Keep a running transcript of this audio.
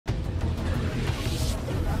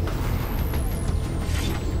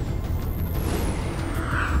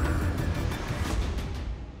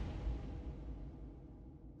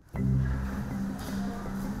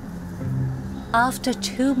After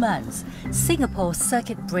 2 months, Singapore's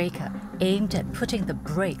circuit breaker aimed at putting the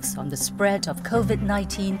brakes on the spread of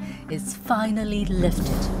COVID-19 is finally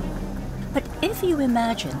lifted. But if you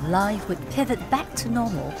imagine life would pivot back to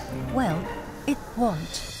normal, well, it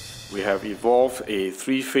won't. We have evolved a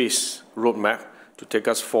 3-phase roadmap to take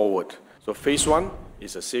us forward. So phase 1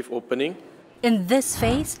 is a safe opening. In this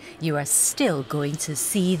phase, you are still going to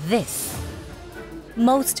see this.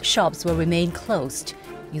 Most shops will remain closed.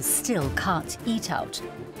 You still can't eat out.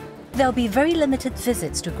 There'll be very limited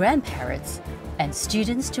visits to grandparents and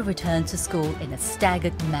students to return to school in a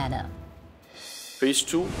staggered manner. Phase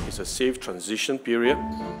 2 is a safe transition period.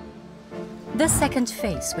 The second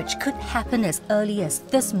phase, which could happen as early as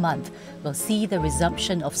this month, will see the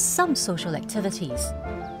resumption of some social activities,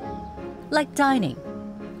 like dining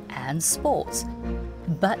and sports,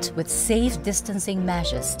 but with safe distancing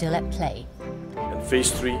measures still at play. And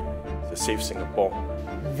phase 3 is a safe Singapore.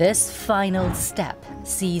 This final step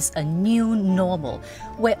sees a new normal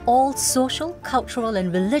where all social, cultural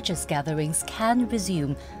and religious gatherings can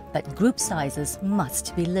resume, but group sizes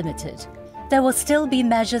must be limited. There will still be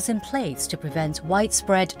measures in place to prevent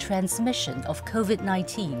widespread transmission of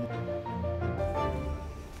COVID-19.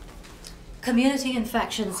 Community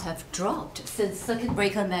infections have dropped since circuit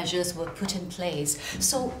breaker measures were put in place.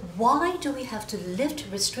 So why do we have to lift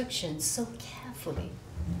restrictions so carefully?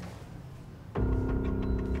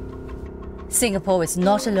 Singapore is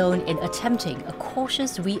not alone in attempting a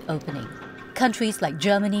cautious reopening. Countries like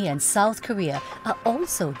Germany and South Korea are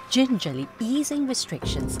also gingerly easing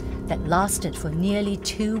restrictions that lasted for nearly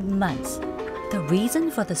 2 months. The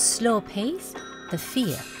reason for the slow pace? The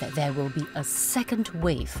fear that there will be a second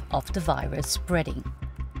wave of the virus spreading.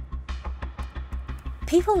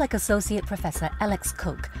 People like Associate Professor Alex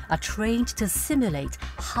Cook are trained to simulate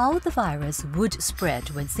how the virus would spread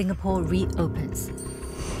when Singapore reopens.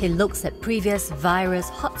 He looks at previous virus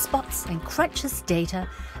hotspots and crunches data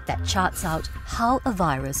that charts out how a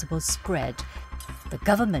virus will spread. The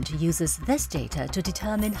government uses this data to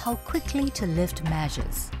determine how quickly to lift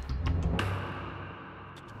measures.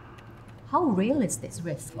 How real is this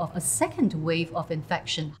risk of a second wave of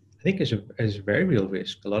infection? I think it's a very real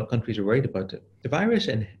risk. A lot of countries are worried about it. The virus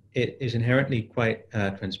it is inherently quite a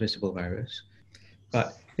transmissible virus, but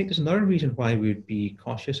I think there's another reason why we would be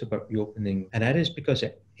cautious about reopening, and that is because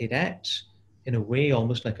it acts in a way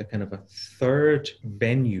almost like a kind of a third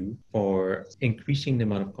venue for increasing the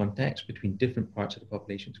amount of contacts between different parts of the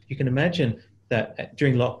population. You can imagine that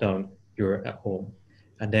during lockdown, you're at home,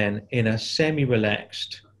 and then in a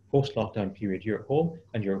semi-relaxed post-lockdown period, you're at home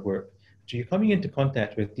and you're at work. So you're coming into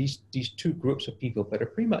contact with these two groups of people, but are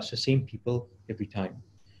pretty much the same people every time.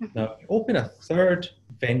 Now, you open a third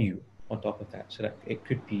venue on top of that, so that it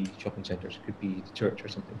could be shopping centres, it could be the church or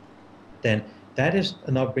something. Then that is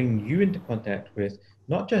now bringing you into contact with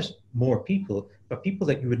not just more people, but people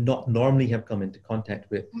that you would not normally have come into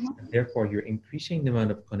contact with. And therefore, you're increasing the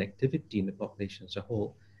amount of connectivity in the population as a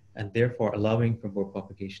whole, and therefore allowing for more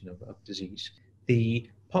propagation of disease. The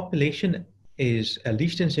population is, at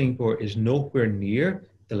least in Singapore, is nowhere near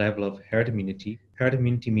the level of herd immunity. Herd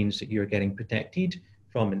immunity means that you're getting protected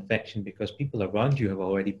from infection because people around you have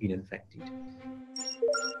already been infected.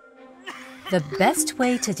 The best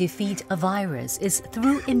way to defeat a virus is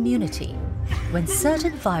through immunity. When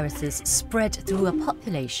certain viruses spread through a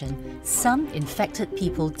population, some infected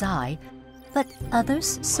people die, but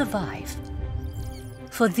others survive.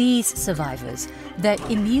 For these survivors, their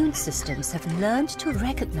immune systems have learned to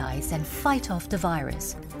recognize and fight off the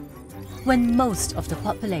virus. When most of the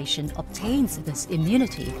population obtains this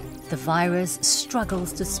immunity, the virus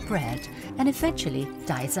struggles to spread and eventually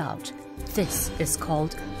dies out. This is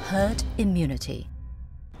called herd immunity.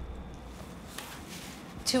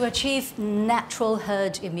 To achieve natural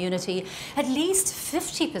herd immunity, at least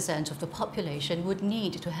 50% of the population would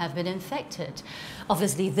need to have been infected.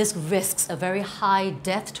 Obviously, this risks a very high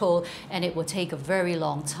death toll and it will take a very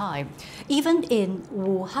long time. Even in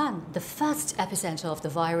Wuhan, the first epicenter of the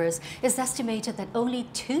virus, it's estimated that only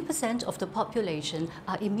 2% of the population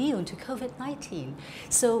are immune to COVID-19.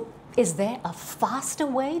 So, is there a faster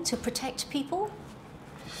way to protect people?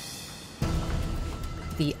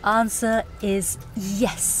 The answer is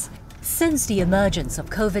yes. Since the emergence of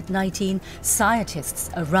COVID-19,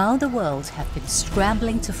 scientists around the world have been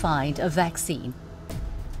scrambling to find a vaccine.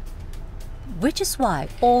 Which is why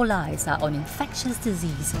all eyes are on infectious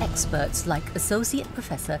disease experts like Associate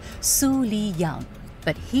Professor Su Li Yang.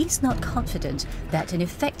 But he's not confident that an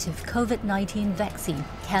effective COVID-19 vaccine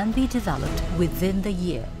can be developed within the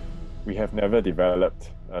year. We have never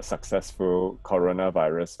developed a successful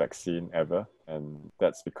coronavirus vaccine ever, and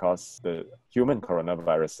that's because the human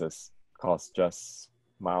coronaviruses cause just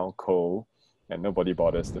mild cold, and nobody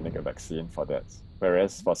bothers to make a vaccine for that.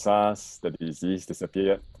 Whereas for SARS, the disease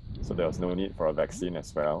disappeared, so there was no need for a vaccine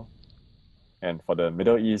as well. And for the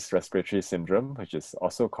Middle East respiratory syndrome, which is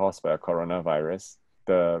also caused by a coronavirus,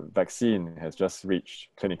 the vaccine has just reached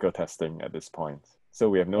clinical testing at this point. So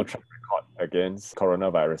we have no track record against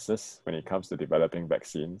coronaviruses when it comes to developing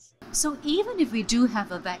vaccines. So even if we do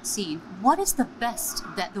have a vaccine, what is the best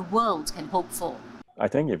that the world can hope for? I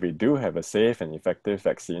think if we do have a safe and effective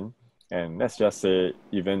vaccine, and let's just say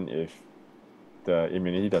even if the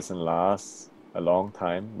immunity doesn't last a long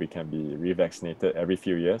time, we can be revaccinated every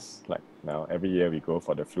few years. Like now, every year we go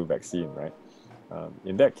for the flu vaccine, right?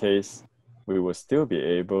 In that case, we will still be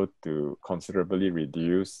able to considerably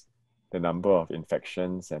reduce the number of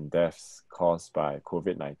infections and deaths caused by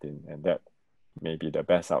COVID-19, and that may be the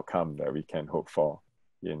best outcome that we can hope for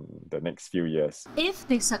in the next few years. If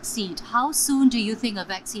they succeed, how soon do you think a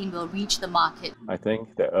vaccine will reach the market? I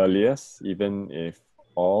think the earliest, even if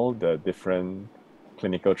all the different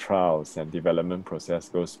clinical trials and development process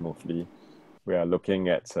goes smoothly, we are looking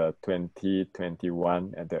at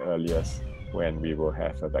 2021 at the earliest when we will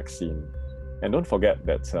have a vaccine. And don't forget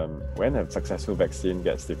that when a successful vaccine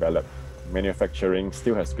gets developed, manufacturing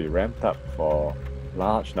still has to be ramped up for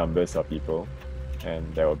large numbers of people,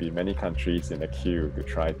 and there will be many countries in the queue to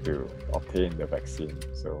try to obtain the vaccine.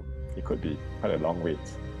 So it could be quite a long wait.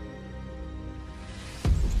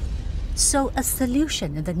 So a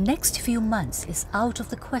solution in the next few months is out of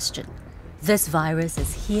the question. This virus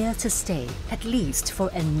is here to stay, at least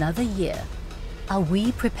for another year. Are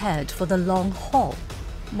we prepared for the long haul?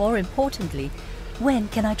 More importantly, when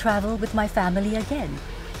can I travel with my family again?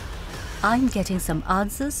 I'm getting some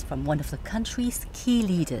answers from one of the country's key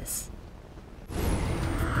leaders.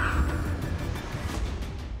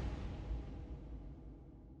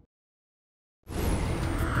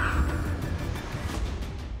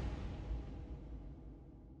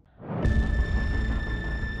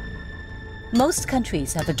 Most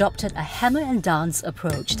countries have adopted a hammer and dance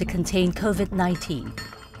approach to contain COVID-19.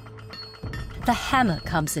 The hammer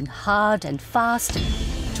comes in hard and fast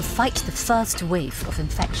to fight the first wave of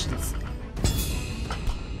infections.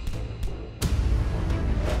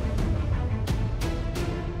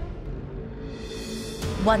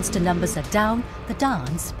 Once the numbers are down, the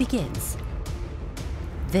dance begins.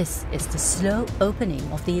 This is the slow opening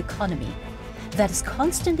of the economy that is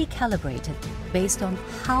constantly calibrated based on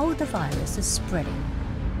how the virus is spreading.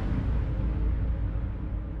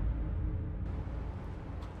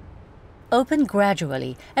 Open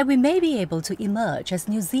gradually, and we may be able to emerge as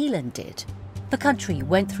New Zealand did. The country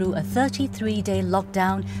went through a 33-day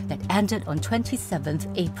lockdown that ended on 27th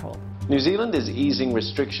April. New Zealand is easing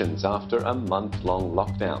restrictions after a month-long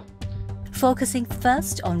lockdown. Focusing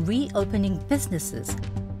first on reopening businesses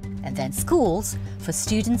and then schools for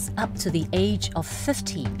students up to the age of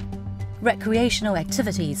 15. Recreational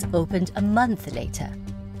activities opened a month later.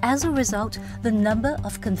 As a result, the number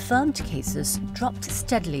of confirmed cases dropped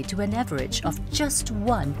steadily to an average of just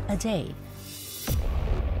 1 a day.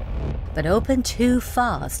 But open too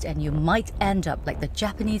fast and you might end up like the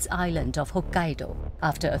Japanese island of Hokkaido.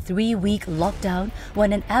 After a 3-week lockdown,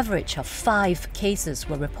 when an average of 5 cases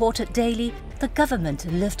were reported daily, the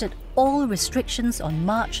government lifted all restrictions on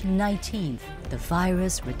March 19th. The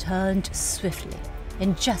virus returned swiftly.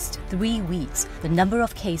 In just 3 weeks, the number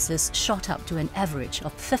of cases shot up to an average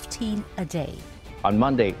of 15 a day. On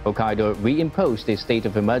Monday, Hokkaido reimposed a state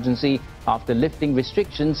of emergency after lifting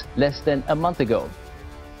restrictions less than a month ago.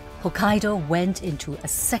 Hokkaido went into a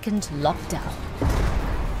second lockdown.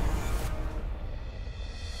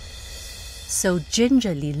 So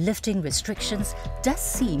gingerly lifting restrictions does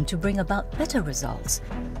seem to bring about better results.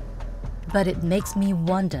 But it makes me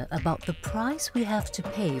wonder about the price we have to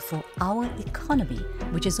pay for our economy,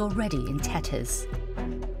 which is already in tatters.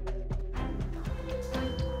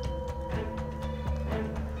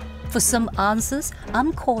 For some answers,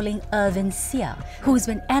 I'm calling Irvin Seah, who's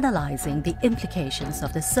been analysing the implications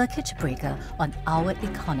of the circuit breaker on our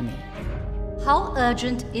economy. How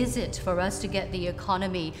urgent is it for us to get the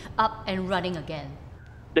economy up and running again?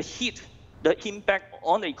 The hit, the impact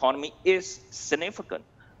on the economy is significant.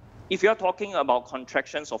 If you're talking about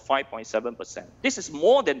contractions of 5.7%, this is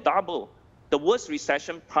more than double the worst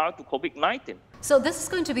recession prior to COVID-19. So this is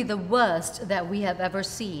going to be the worst that we have ever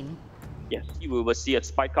seen. Yes, we will see a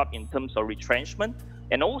spike up in terms of retrenchment,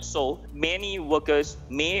 and also many workers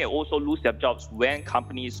may also lose their jobs when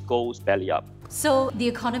companies go belly up. So the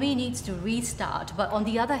economy needs to restart, but on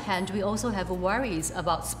the other hand, we also have worries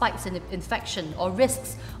about spikes in infection or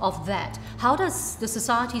risks of that. How does the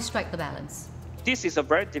society strike the balance? This is a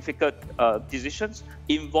very difficult decision,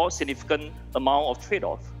 involves significant amount of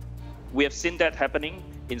trade-off. We have seen that happening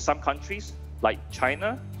in some countries like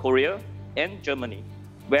China, Korea, and Germany,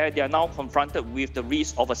 where they are now confronted with the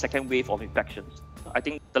risk of a second wave of infections. I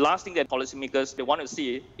think the last thing that policymakers they want to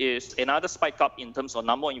see is another spike up in terms of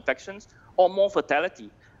number of infections or more fatality.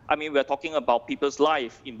 I mean, we're talking about people's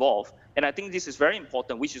life involved. And I think this is very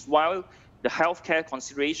important, which is why the healthcare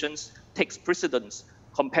considerations takes precedence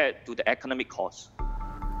compared to the economic costs.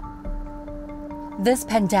 This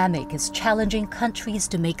pandemic is challenging countries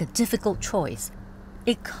to make a difficult choice: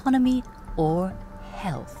 economy or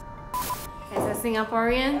health. As a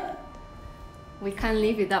Singaporean, we can't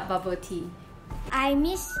live without bubble tea. I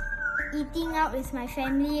miss eating out with my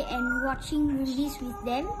family and watching movies with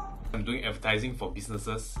them. I'm doing advertising for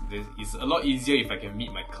businesses. It's a lot easier if I can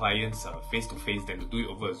meet my clients face to face than to do it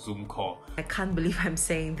over a Zoom call. I can't believe I'm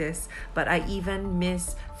saying this, but I even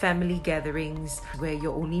miss family gatherings where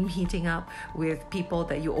you're only meeting up with people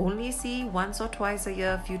that you only see once or twice a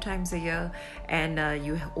year, a few times a year, and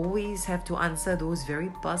you always have to answer those very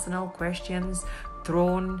personal questions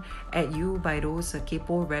thrown at you by those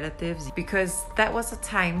kepo relatives, because that was a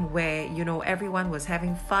time where, you know, everyone was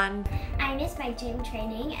having fun. I miss my gym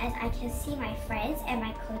training as I can see my friends and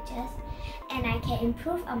my coaches and I can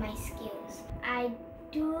improve on my skills. I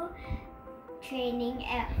do training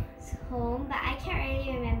at home, but I can't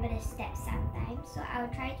really remember the steps sometimes, so I'll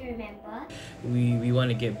try to remember. We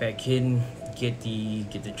want to get back in, get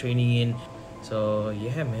the training in. So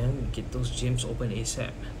yeah man, get those gyms open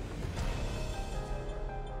ASAP.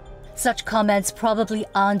 Such comments probably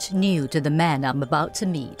aren't new to the man I'm about to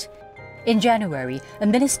meet. In January, a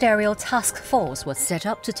ministerial task force was set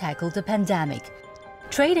up to tackle the pandemic.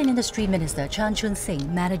 Trade and Industry Minister Chan Chun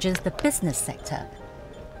Sing manages the business sector.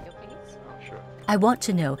 I want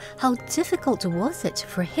to know, how difficult was it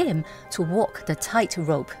for him to walk the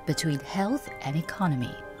tightrope between health and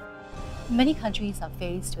economy? Many countries are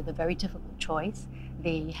faced with a very difficult choice.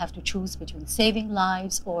 They have to choose between saving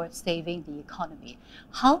lives or saving the economy.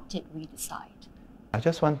 How did we decide? I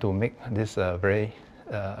just want to make this a very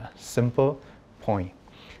simple point.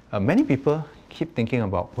 Many people keep thinking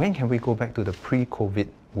about when can we go back to the pre-COVID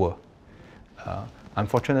world.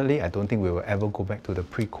 Unfortunately, I don't think we will ever go back to the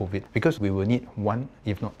pre-COVID because we will need one,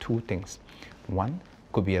 if not two things. One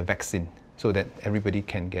could be a vaccine so that everybody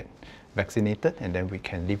can get vaccinated and then we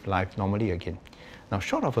can live life normally again. Now,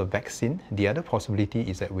 short of a vaccine, the other possibility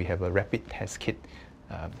is that we have a rapid test kit,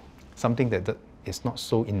 something that is not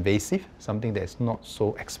so invasive, something that is not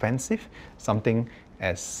so expensive, something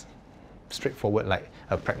as straightforward like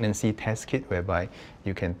a pregnancy test kit whereby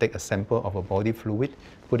you can take a sample of a body fluid,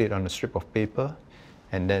 put it on a strip of paper,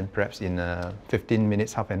 and then perhaps in 15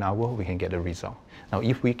 minutes, half an hour, we can get a result. Now,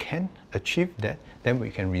 if we can achieve that, then we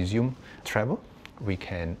can resume travel. We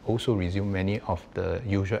can also resume many of the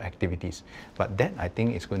usual activities. But that, I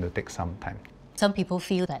think, is going to take some time. Some people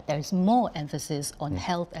feel that there's more emphasis on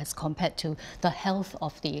health as compared to the health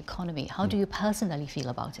of the economy. How do you personally feel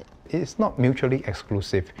about it? It's not mutually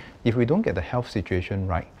exclusive. If we don't get the health situation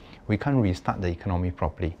right, we can't restart the economy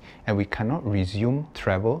properly. And we cannot resume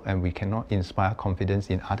travel and we cannot inspire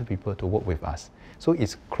confidence in other people to work with us. So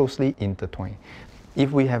it's closely intertwined.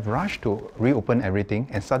 If we have rushed to reopen everything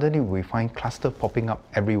and suddenly we find clusters popping up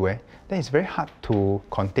everywhere, then it's very hard to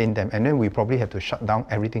contain them, and then we probably have to shut down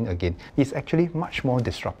everything again. It's actually much more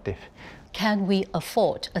disruptive. Can we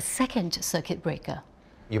afford a second circuit breaker?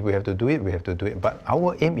 If we have to do it, we have to do it. But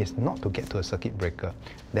our aim is not to get to a circuit breaker.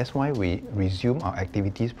 That's why we resume our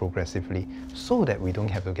activities progressively so that we don't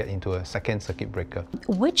have to get into a second circuit breaker.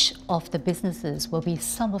 Which of the businesses will be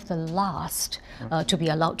some of the last to be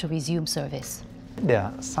allowed to resume service? There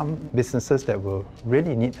are some businesses that will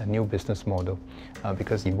really need a new business model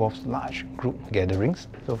because it involves large group gatherings.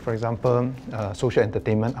 So for example, social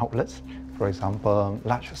entertainment outlets, for example,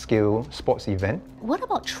 large-scale sports event. What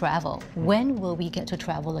about travel? When will we get to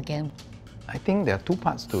travel again? I think there are two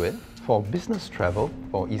parts to it. For business travel,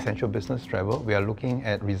 for essential business travel, we are looking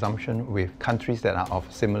at resumption with countries that are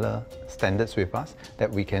of similar standards with us,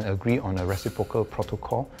 that we can agree on a reciprocal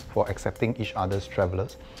protocol for accepting each other's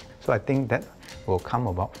travelers. So I think that will come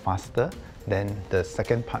about faster than the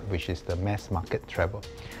second part, which is the mass market travel.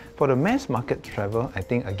 For the mass market travel, I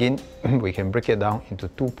think again, we can break it down into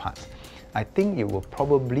two parts. I think it will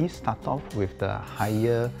probably start off with the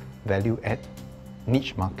higher value add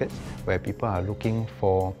niche markets where people are looking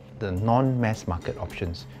for the non-mass market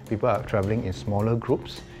options. People are traveling in smaller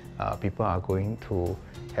groups. People are going to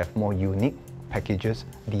have more unique packages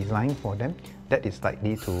designed for them. That is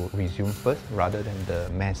likely to resume first rather than the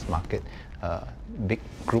mass market big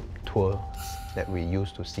group tours that we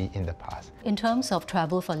used to see in the past. In terms of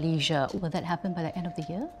travel for leisure, will that happen by the end of the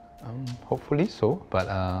year? Hopefully so, but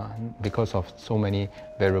because of so many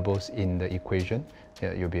variables in the equation,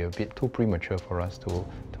 it will be a bit too premature for us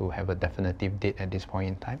to have a definitive date at this point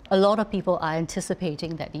in time. A lot of people are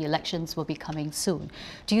anticipating that the elections will be coming soon.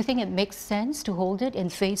 Do you think it makes sense to hold it in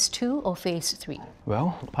phase 2 or phase 3?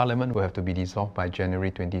 Well, Parliament will have to be dissolved by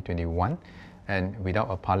January 2021, and without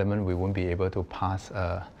a Parliament, we won't be able to pass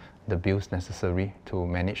the bills necessary to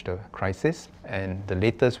manage the crisis. And the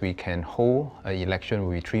latest we can hold an election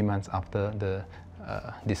will be 3 months after the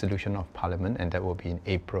dissolution of Parliament, and that will be in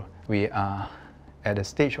April. We are at a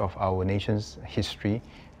stage of our nation's history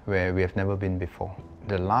where we have never been before.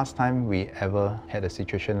 The last time we ever had a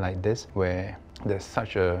situation like this, where there's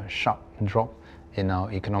such a sharp drop in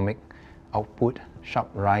our economic output,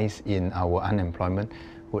 sharp rise in our unemployment,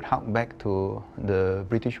 would hark back to the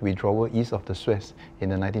British withdrawal east of the Suez in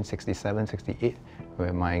the 1967-68,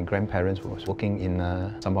 where my grandparents was working in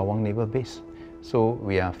Sembawang Naval Base. So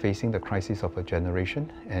we are facing the crisis of a generation,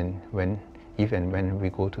 and if and when we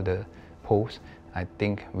go to the polls, I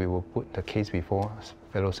think we will put the case before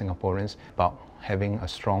fellow Singaporeans about having a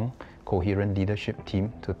strong, coherent leadership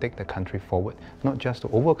team to take the country forward, not just to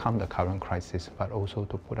overcome the current crisis, but also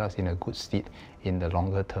to put us in a good stead in the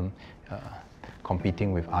longer term,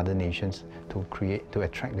 competing with other nations to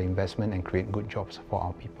attract the investment and create good jobs for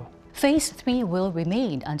our people. Phase 3 will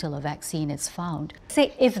remain until a vaccine is found.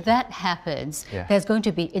 Say, if that happens, there's going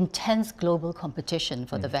to be intense global competition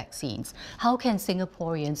for the vaccines. How can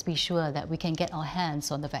Singaporeans be sure that we can get our hands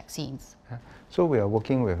on the vaccines? So we are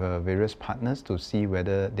working with various partners to see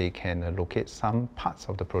whether they can locate some parts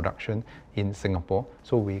of the production in Singapore,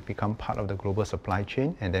 so we become part of the global supply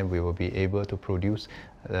chain, and then we will be able to produce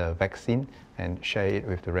the vaccine and share it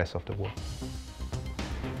with the rest of the world.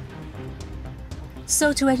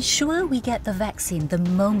 So to ensure we get the vaccine the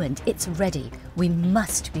moment it's ready, we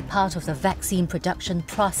must be part of the vaccine production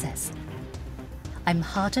process. I'm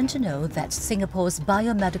heartened to know that Singapore's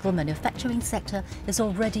biomedical manufacturing sector is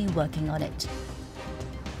already working on it.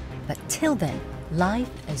 But till then, life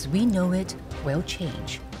as we know it will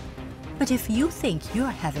change. But if you think you're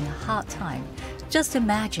having a hard time, just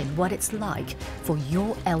imagine what it's like for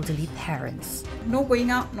your elderly parents. No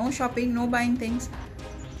going out, no shopping, no buying things.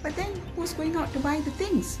 But then, who's going out to buy the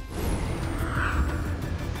things?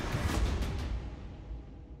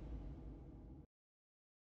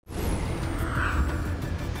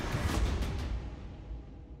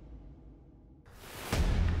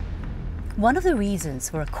 One of the reasons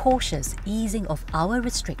for a cautious easing of our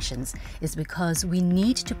restrictions is because we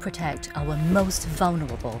need to protect our most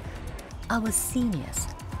vulnerable, our seniors.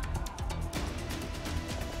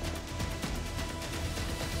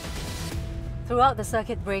 Throughout the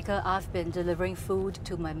circuit breaker, I've been delivering food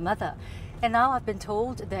to my mother, and now I've been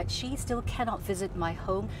told that she still cannot visit my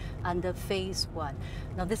home under phase 1.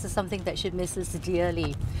 Now this is something that she misses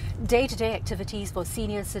dearly. Day-to-day activities for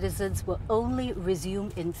senior citizens will only resume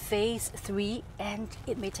in phase 3, and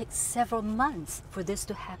it may take several months for this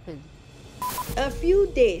to happen. A few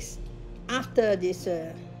days after this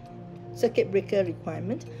circuit breaker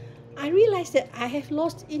requirement, I realized that I have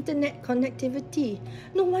lost internet connectivity.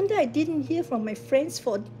 No wonder I didn't hear from my friends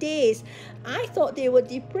for days. I thought they were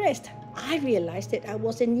depressed. I realized that I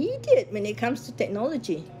was an idiot when it comes to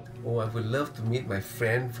technology. Oh, I would love to meet my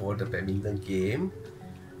friend for the badminton game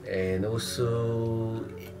and also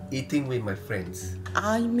eating with my friends.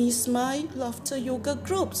 I miss my laughter yoga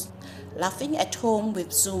groups. Laughing at home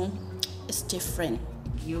with Zoom is different.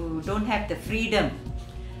 You don't have the freedom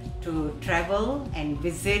to travel and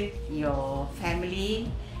visit your family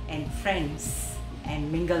and friends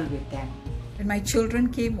and mingle with them. When my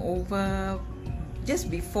children came over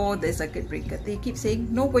just before the circuit breaker, they keep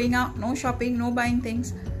saying no going out, no shopping, no buying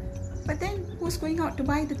things. But then who's going out to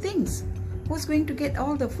buy the things? Who's going to get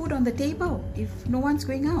all the food on the table if no one's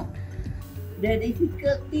going out? The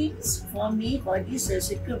difficult things for me for this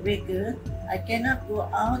circuit breaker, I cannot go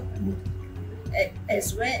out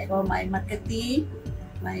as well for my marketing.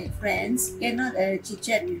 My friends cannot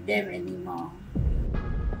chit-chat with them anymore.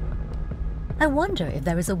 I wonder if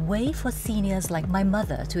there is a way for seniors like my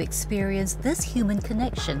mother to experience this human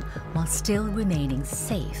connection while still remaining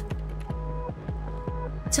safe.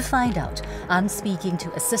 To find out, I'm speaking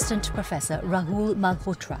to Assistant Professor Rahul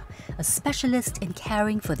Malhotra, a specialist in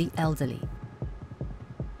caring for the elderly.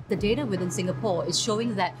 The data within Singapore is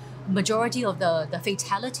showing that majority of the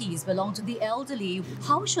fatalities belong to the elderly.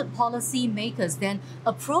 How should policy makers then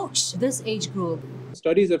approach this age group?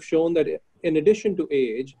 Studies have shown that in addition to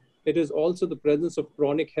age, it is also the presence of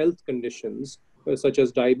chronic health conditions such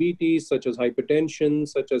as diabetes, such as hypertension,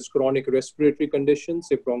 such as chronic respiratory conditions,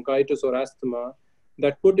 say bronchitis or asthma,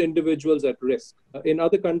 that put individuals at risk. In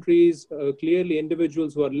other countries, clearly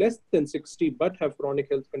individuals who are less than 60 but have chronic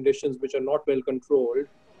health conditions which are not well controlled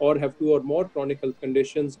or have 2 or more chronic health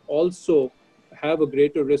conditions also have a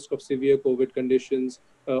greater risk of severe COVID conditions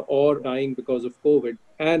or dying because of COVID.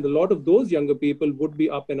 And a lot of those younger people would be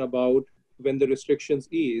up and about when the restrictions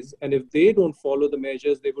ease. And if they don't follow the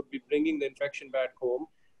measures, they would be bringing the infection back home.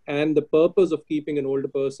 And the purpose of keeping an older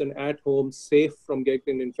person at home safe from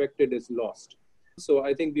getting infected is lost. So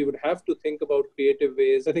I think we would have to think about creative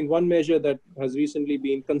ways. I think one measure that has recently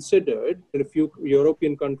been considered in a few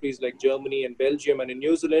European countries like Germany and Belgium and in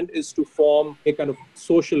New Zealand is to form a kind of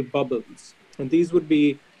social bubbles. And these would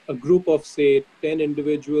be a group of, say, 10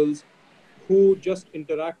 individuals who just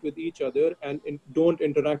interact with each other and don't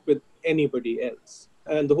interact with anybody else.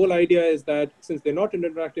 And the whole idea is that since they're not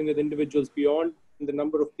interacting with individuals beyond the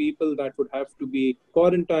number of people that would have to be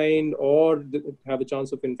quarantined or have a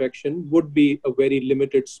chance of infection would be a very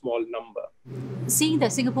limited small number. Seeing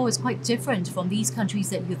that Singapore is quite different from these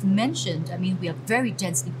countries that you've mentioned, I mean, we are very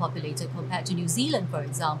densely populated compared to New Zealand, for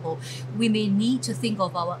example, we may need to think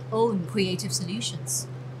of our own creative solutions.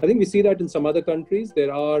 I think we see that in some other countries.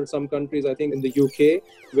 There are some countries, I think in the UK,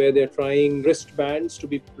 where they're trying wristbands to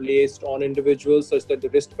be placed on individuals such that the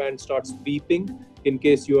wristband starts beeping in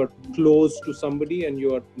case you are close to somebody and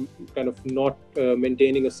you are kind of not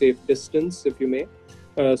maintaining a safe distance, if you may.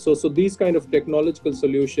 So these kind of technological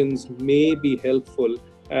solutions may be helpful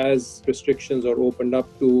as restrictions are opened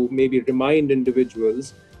up to maybe remind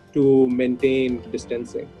individuals to maintain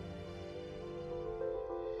distancing.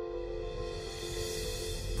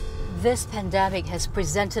 This pandemic has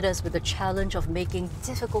presented us with the challenge of making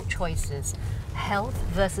difficult choices, health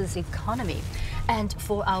versus economy. And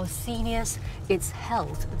for our seniors, it's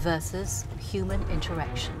health versus human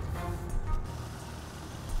interaction.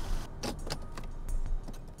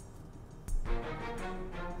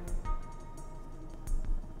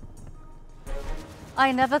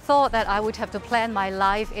 I never thought that I would have to plan my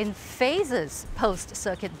life in phases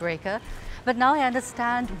post-circuit breaker. But now I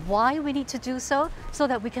understand why we need to do so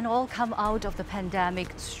that we can all come out of the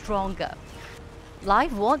pandemic stronger.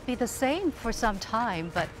 Life won't be the same for some time,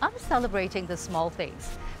 but I'm celebrating the small things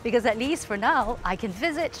because at least for now, I can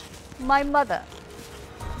visit my mother.